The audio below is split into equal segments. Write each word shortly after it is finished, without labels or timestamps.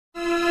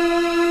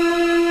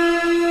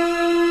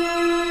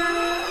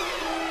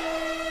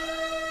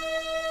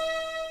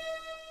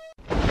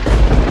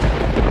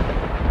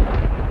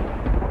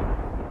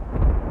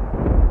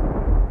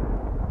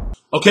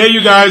Okay,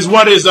 you guys,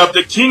 what is up?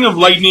 The King of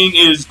Lightning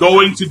is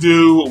going to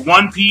do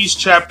One Piece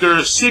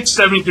Chapter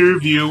 673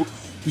 review.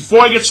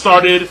 Before I get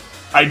started,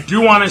 I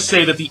do want to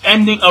say that the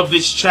ending of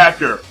this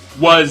chapter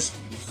was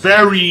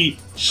very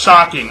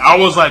shocking. I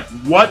was like,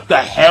 what the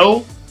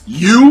hell?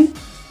 You?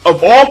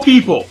 Of all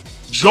people,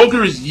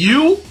 Joker is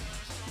you?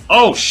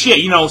 Oh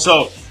shit, you know,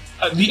 so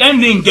the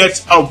ending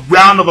gets a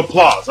round of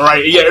applause,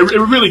 alright? Yeah, it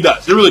really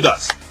does. It really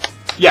does.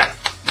 Yeah.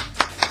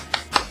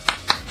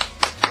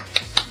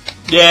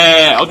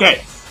 Yeah,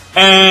 okay.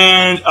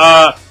 And,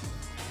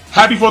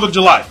 happy 4th of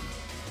July.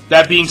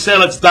 That being said,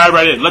 let's dive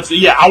right in.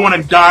 I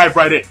want to dive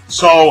right in.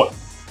 So,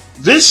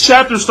 this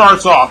chapter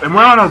starts off, and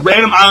we're on a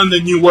random island in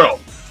the New World.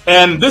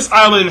 And this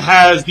island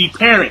has the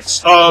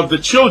parents of the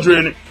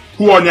children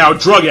who are now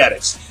drug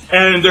addicts.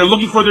 And they're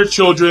looking for their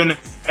children,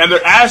 and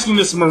they're asking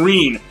this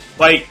Marine,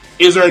 like,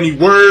 is there any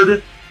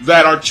word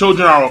that our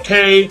children are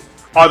okay?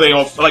 Are they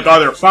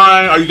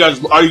fine? Are you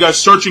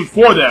guys searching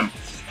for them?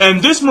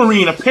 And this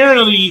Marine,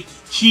 apparently,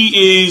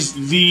 he's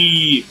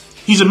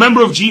a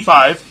member of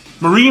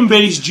G5, Marine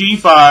Base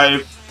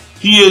G5.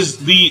 He is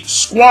the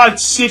Squad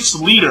 6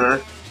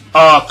 leader,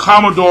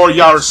 Commodore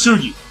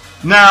Yarasugi.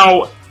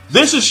 Now,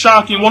 this is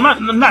shocking. Well,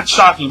 not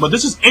shocking, but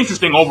this is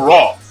interesting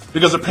overall,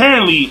 because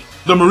apparently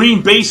the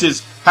Marine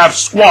bases have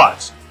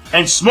squads,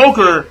 and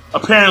Smoker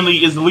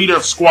apparently is the leader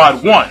of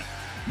Squad 1.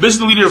 This is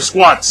the leader of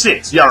Squad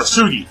 6,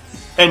 Yarasugi.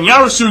 And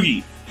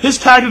Yarasugi, his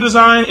character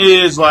design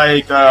is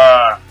like,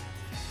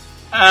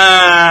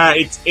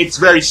 it's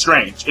very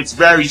strange. It's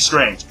very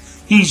strange.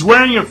 He's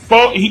wearing a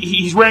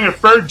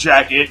fur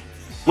jacket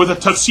with a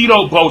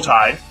tuxedo bow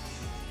tie,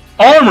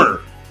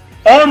 armor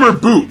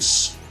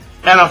boots,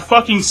 and a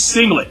fucking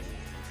singlet.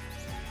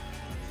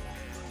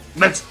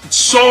 That's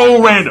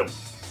so random.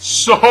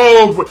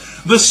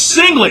 The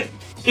singlet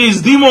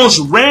is the most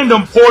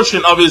random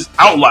portion of his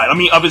outline. I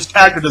mean, of his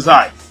character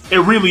design. It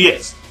really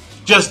is.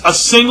 Just a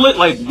singlet?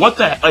 Like, what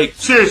the heck? Like,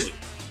 seriously.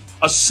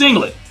 A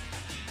singlet.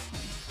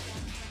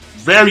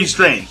 Very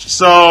strange.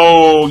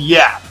 So,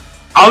 yeah.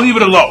 I'll leave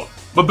it alone.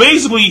 But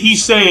basically,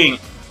 he's saying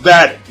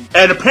that,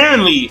 and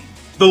apparently,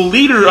 the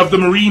leader of the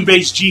Marine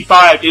Base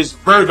G5 is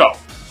Virgo.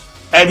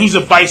 And he's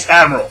a Vice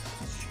Admiral.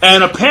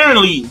 And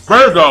apparently,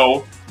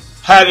 Virgo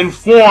had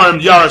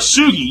informed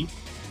Yarasugi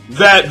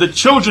that the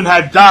children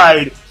had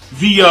died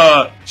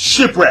via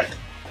shipwreck.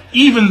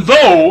 Even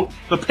though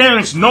the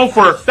parents know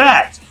for a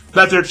fact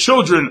that their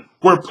children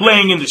were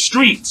playing in the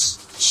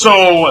streets.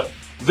 So,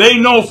 they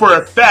know for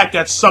a fact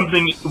that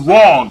something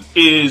wrong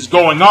is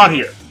going on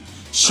here.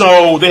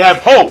 So, they have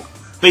hope.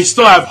 They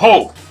still have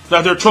hope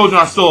that their children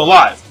are still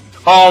alive.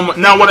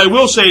 Now, what I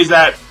will say is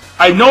that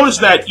I noticed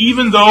that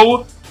even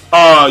though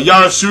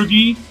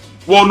Yarasugi,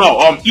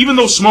 even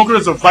though Smoker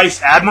is a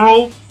Vice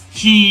Admiral,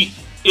 he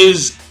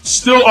is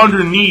still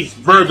underneath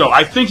Virgo.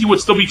 I think he would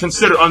still be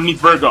considered underneath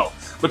Virgo,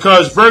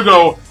 because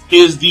Virgo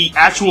is the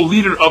actual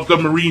leader of the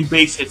Marine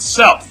base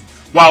itself,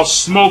 while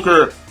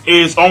Smoker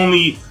is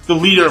only the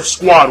leader of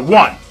Squad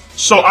 1.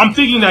 So I'm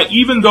thinking that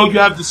even though you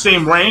have the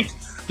same rank,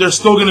 there's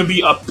still going to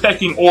be a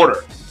pecking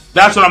order.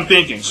 That's what I'm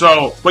thinking.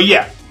 So, but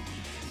yeah,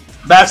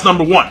 that's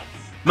number one.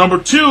 Number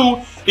two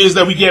is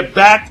that we get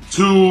back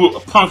to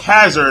Punk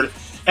Hazard,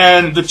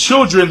 and the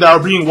children that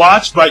are being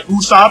watched by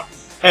Usopp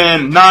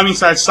and Nami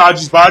inside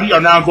Saji's body are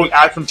now going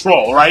out of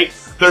control, right?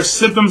 Their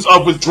symptoms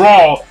of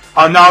withdrawal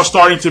are now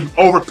starting to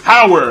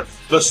overpower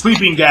the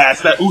sleeping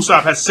gas that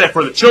Usopp has set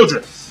for the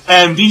children.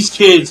 And these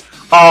kids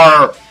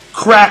are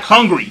crack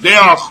hungry. They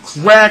are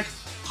crack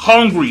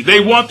hungry. They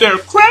want their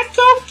crack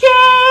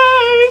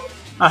cocaine.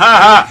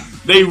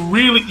 They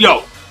really,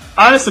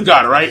 honest to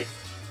God, right?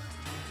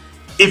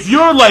 If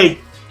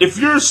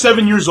you're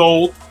 7 years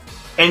old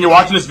and you're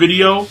watching this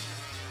video,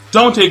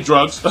 don't take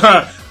drugs.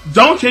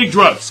 Don't take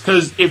drugs,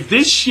 because if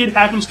this shit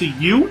happens to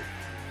you,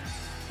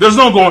 there's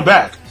no going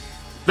back.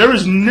 There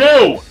is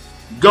no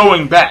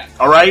going back,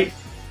 alright?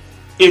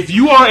 If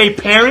you are a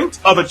parent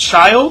of a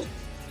child,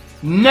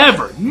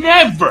 never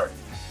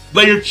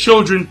let your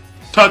children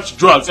touch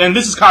drugs. And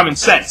this is common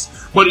sense.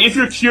 But if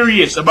you're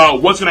curious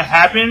about what's going to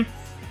happen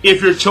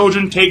if your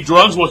children take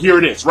drugs, well, here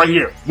it is, right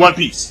here. One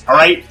Piece,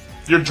 alright?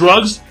 Your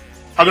drugs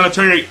are going to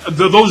turn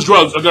those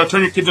drugs are going to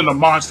turn your kids into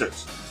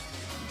monsters.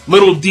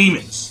 Little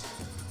demons.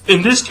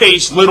 In this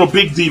case, little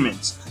big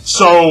demons.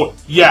 So,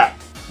 yeah,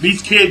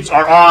 these kids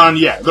are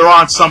they're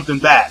on something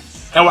bad.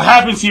 And what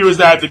happens here is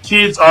that the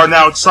kids are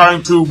now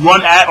starting to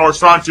run at, or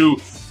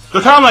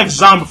they're kind of like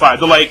zombified.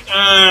 They're like,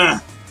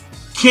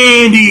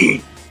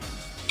 candy!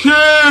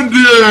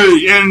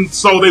 And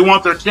so they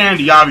want their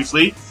candy,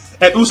 obviously.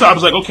 And Usopp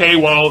is like, okay,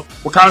 well,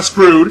 we're kind of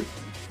screwed.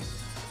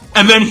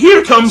 And then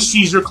here comes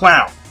Caesar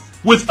Clown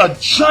with a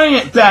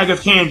giant bag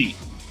of candy.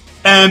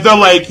 And they're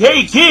like,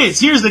 hey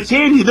kids, here's the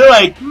candy. They're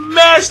like,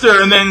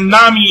 Master! And then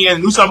Nami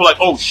and Usopp are like,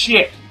 oh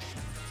shit,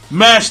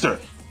 Master.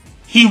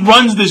 He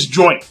runs this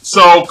joint.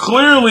 So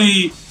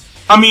clearly,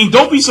 I mean,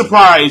 don't be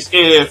surprised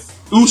if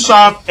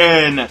Usopp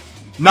and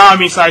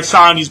Nami inside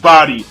Sanji's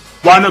body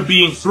wind up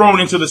being thrown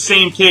into the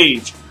same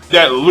cage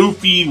that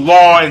Luffy,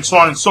 Law, and so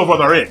on and so forth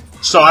are in.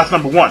 So that's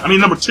number one.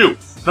 Number two.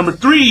 Number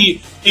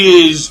three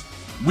is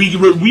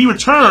we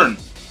return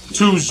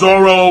to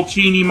Zoro,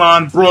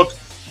 Kinemon, Brook,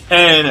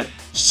 and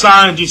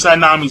Sanji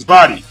Sainami's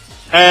body,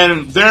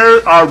 and they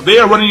are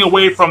running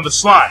away from the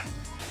slime,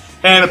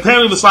 and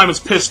apparently the slime is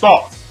pissed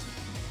off,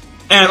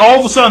 and all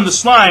of a sudden the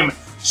slime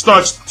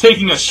starts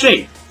taking a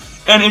shape,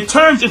 and it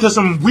turns into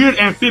some weird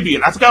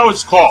amphibian. I forgot what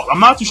it's called. I'm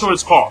not too sure what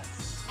it's called.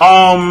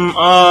 I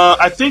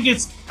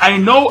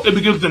know it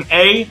begins with an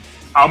A.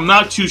 I'm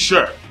not too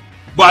sure,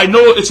 but I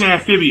know it's an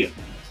amphibian.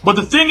 But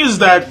the thing is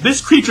that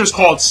this creature is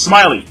called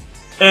Smiley,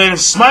 and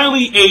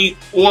Smiley ate,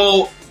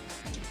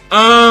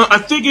 I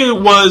think it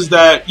was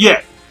that,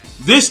 yeah,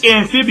 this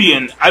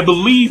amphibian, I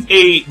believe,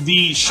 ate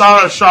the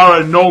Shara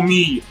Shara no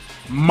Mi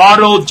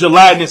mottled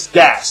gelatinous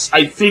gas.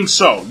 I think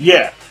so,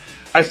 yeah,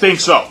 I think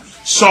so.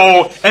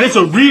 So, and it's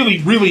a really,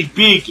 really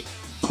big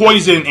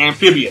poison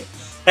amphibian.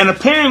 And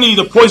apparently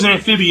the poison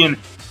amphibian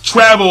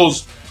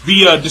travels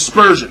via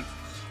dispersion,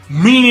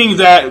 meaning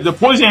that the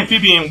poison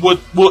amphibian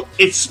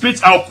it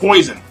spits out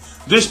poison.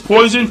 This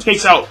poison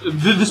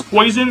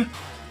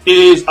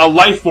is a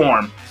life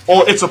form,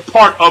 or it's a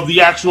part of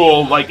the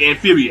actual, like,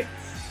 amphibian.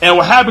 And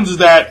what happens is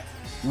that,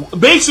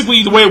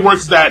 basically the way it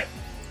works is that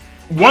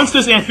once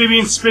this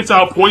amphibian spits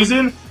out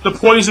poison, the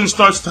poison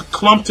starts to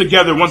clump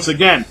together once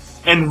again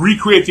and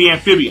recreate the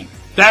amphibian.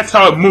 That's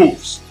how it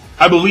moves.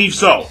 I believe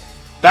so.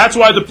 That's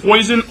why the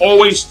poison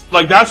always,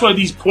 that's why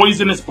these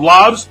poisonous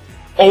blobs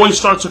always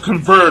start to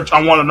converge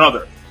on one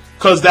another.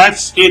 Because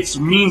that's its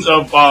means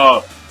of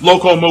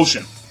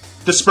locomotion.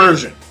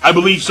 Dispersion. I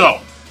believe so.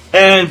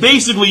 And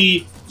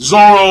basically,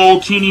 Zoro,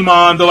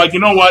 Kinemon, they're like, you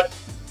know what?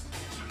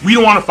 We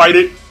don't want to fight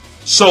it,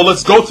 so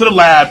let's go to the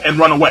lab and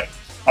run away.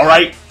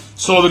 Alright?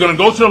 So they're going to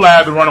go to the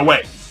lab and run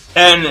away.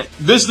 And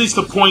this leads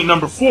to point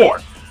number 4,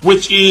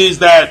 which is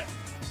that,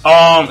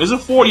 is it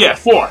 4? Yeah,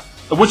 4.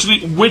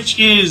 Which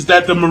is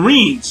that the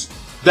Marines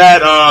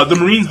that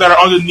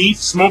are underneath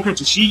Smoker and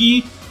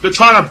Tashigi, they're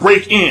trying to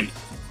break in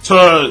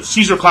to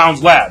Caesar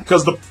Clown's lab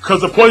because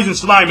the poison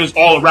slime is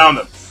all around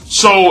them.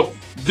 So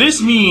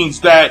this means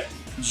that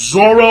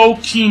Zoro,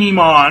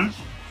 Kinemon,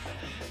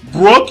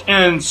 Brook,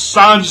 and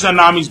Sanji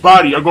Sainami's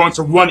body are going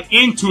to run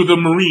into the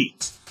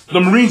Marines. The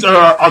Marines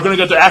are going to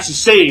get their asses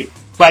saved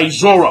by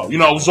Zoro.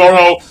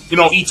 Zoro,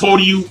 he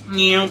told you,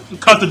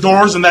 cut the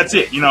doors and that's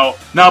it,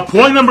 Now,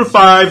 point number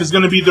 5 is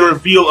going to be the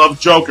reveal of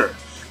Joker.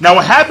 Now,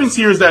 what happens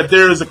here is that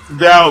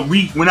now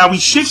we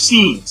shift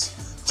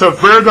scenes to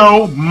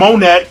Virgo,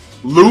 Monet,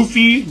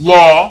 Luffy,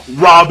 Law,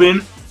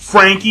 Robin,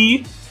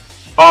 Frankie,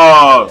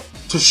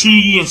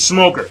 Tashigi, and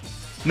Smoker.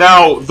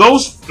 Now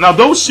those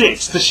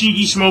 6,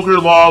 Tashigi, Smoker,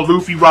 Law,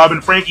 Luffy,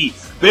 Robin, Frankie,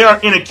 they are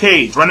in a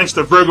cage right next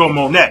to Virgo and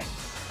Monet.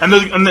 And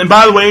then,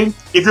 by the way,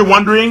 if you're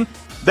wondering,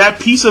 that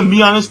piece of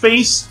meat on his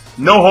face,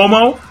 no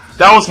homo,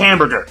 that was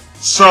Hamburger.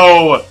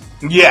 So,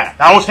 yeah,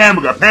 that was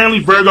Hamburger. Apparently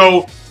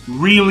Virgo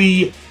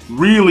really,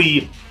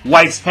 really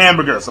likes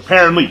hamburgers,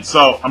 apparently.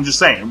 So, I'm just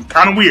saying,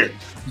 kind of weird.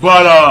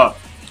 But,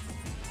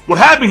 what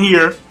happened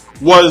here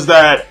was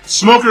that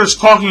Smoker is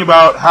talking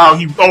about how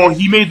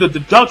he made the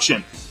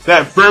deduction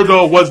that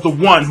Virgo was the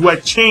one who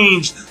had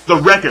changed the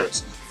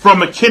records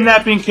from a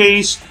kidnapping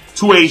case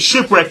to a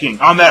shipwrecking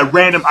on that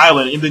random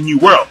island in the New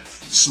World.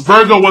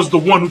 Virgo was the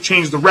one who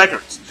changed the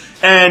records.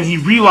 And he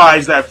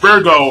realized that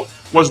Virgo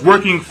was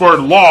working for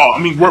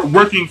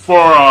working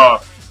for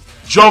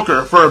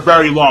Joker for a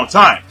very long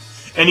time.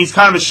 And he's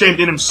kind of ashamed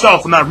in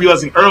himself for not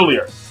realizing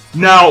earlier.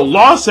 Now,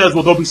 Law says,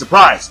 well, don't be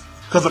surprised.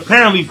 Because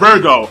apparently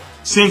Virgo,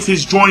 since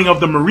his joining of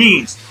the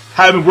Marines,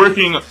 had been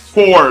working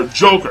for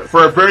Joker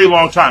for a very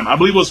long time. I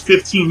believe it was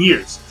 15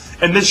 years.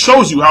 And this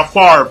shows you how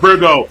far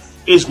Virgo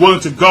is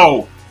willing to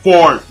go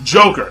for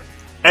Joker.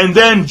 And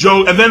then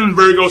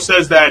Virgo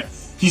says that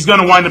he's going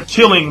to wind up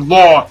killing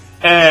Law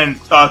and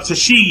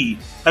Tashigi,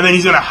 and then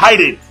he's going to hide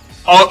it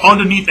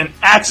underneath an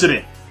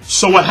accident.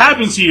 So what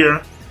happens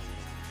here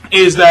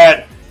is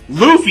that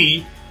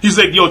Luffy, he's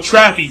like, yo,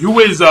 Traffy, who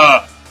is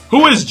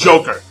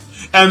Joker?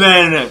 And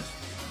then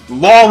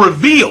Law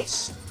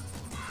reveals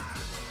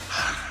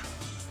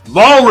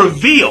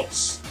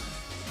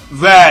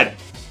that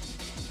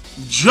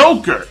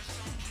Joker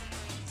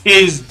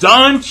is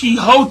Don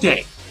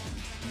Quixote,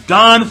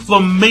 Don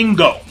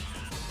Flamingo.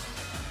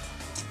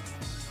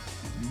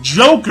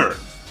 Joker,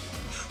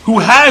 who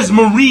has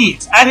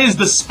Marines at his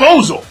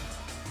disposal,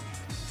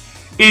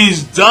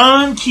 is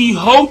Don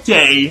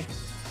Quixote,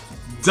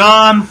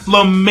 Don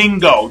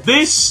Flamingo.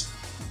 This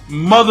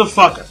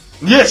motherfucker.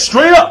 Yeah,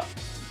 straight up.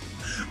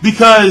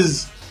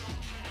 Because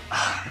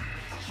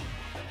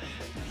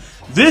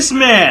this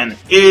man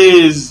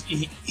he's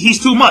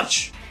too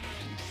much.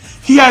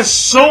 He has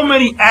so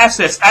many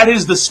assets at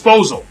his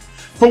disposal.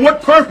 For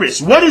what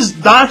purpose? What is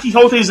Don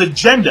Quixote's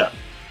agenda?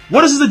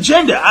 What is his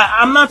agenda?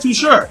 I'm not too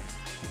sure.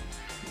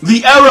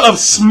 The era of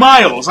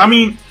smiles. I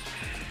mean,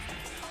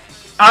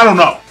 I don't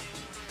know.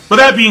 But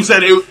that being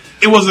said, it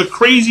was a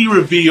crazy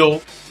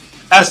reveal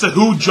as to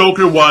who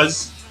Joker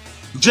was.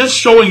 Just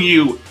showing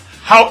you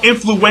how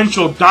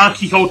influential Don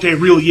Quixote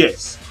really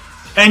is.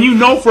 And you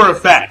know for a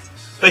fact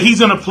that he's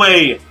going to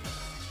play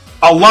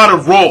a lot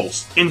of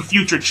roles in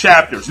future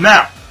chapters.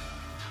 Now,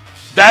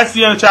 That's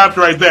the end of the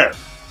chapter right there.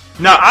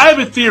 Now, I have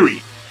a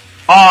theory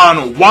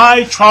on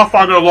why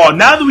Trafalgar Law.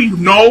 Now that we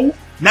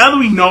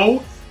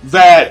know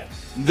that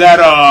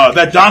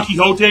Don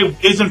Quixote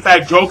is in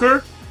fact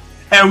Joker,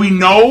 and we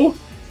know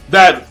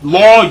that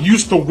Law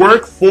used to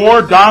work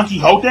for Don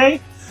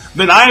Quixote,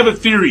 then I have a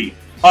theory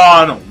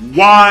on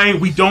why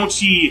we don't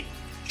see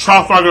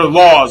Trafalgar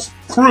Law's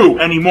crew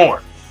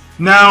anymore.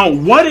 Now,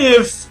 what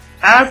if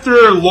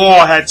after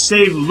Law had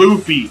saved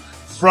Luffy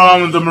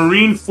from the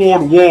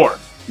Marineford War,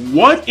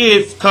 what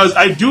if, because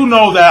I do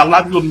know that a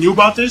lot of people knew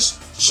about this,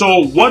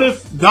 so what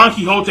if Don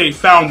Quixote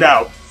found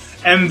out,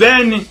 and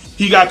then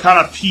he got kind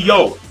of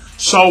PO'd?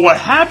 So what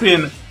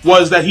happened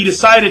was that he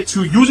decided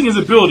to, using his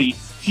ability,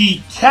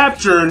 he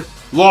captured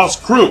Law's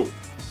crew,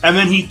 and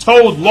then he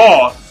told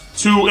Law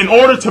to, in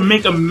order to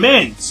make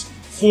amends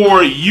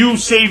for you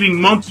saving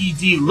Monkey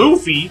D.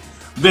 Luffy,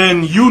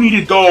 then you need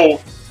to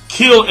go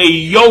kill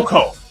a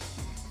Yoko.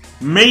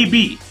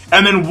 Maybe.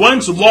 And then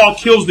once Law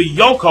kills the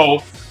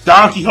Yoko,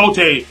 Don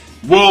Quixote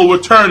will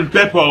return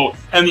Beppo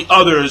and the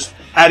others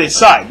at his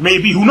side.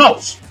 Maybe, who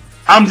knows?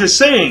 I'm just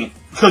saying,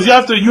 because you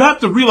have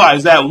to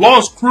realize that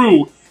Law's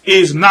crew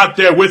is not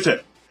there with him.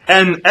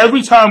 And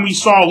every time we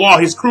saw Law,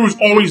 his crew is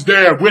always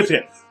there with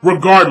him,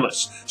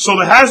 regardless. So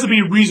there has to be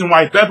a reason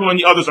why Beppo and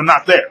the others are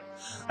not there.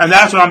 And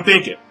that's what I'm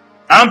thinking.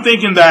 I'm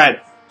thinking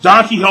that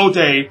Don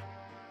Quixote,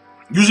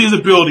 using his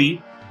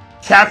ability,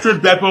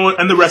 captured Beppo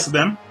and the rest of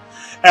them,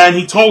 and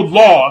he told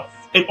Law,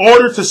 in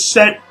order to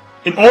set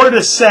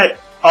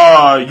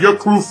your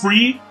crew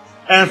free,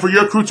 and for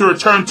your crew to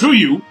return to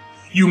you,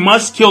 you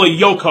must kill a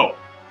Yoko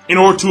in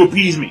order to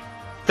appease me.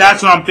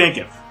 That's what I'm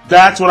thinking.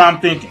 That's what I'm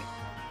thinking.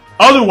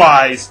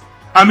 Otherwise,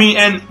 I mean,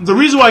 and the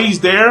reason why he's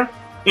there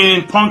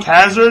in Punk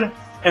Hazard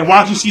and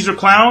watching Caesar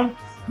Clown,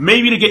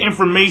 maybe to get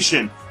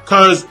information,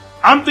 because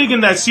I'm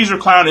thinking that Caesar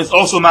Clown is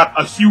also not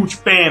a huge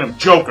fan of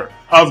Joker,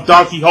 of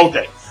Don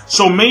Quixote.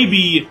 So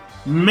maybe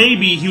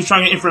he was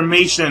trying to get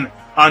information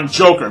on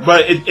Joker,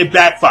 but it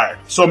backfired.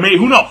 So maybe,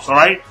 who knows,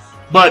 alright?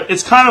 But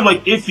it's kind of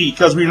like iffy,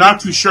 because we're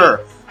not too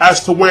sure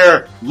as to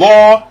where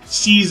Law,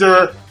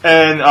 Caesar,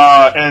 and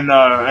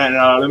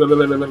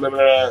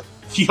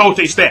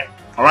Quixote stand.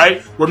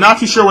 Alright? We're not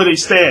too sure where they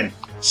stand.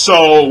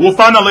 So we'll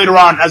find out later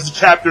on as the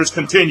chapters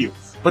continue.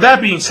 But that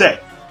being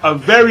said, a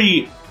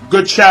very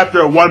good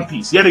chapter of One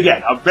Piece. Yet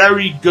again, a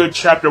very good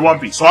chapter of One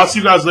Piece. So I'll see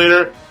you guys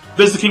later.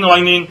 This is the King of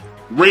Lightning.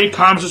 Rate,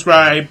 comment,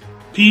 subscribe.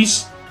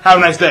 Peace. Have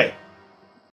a nice day.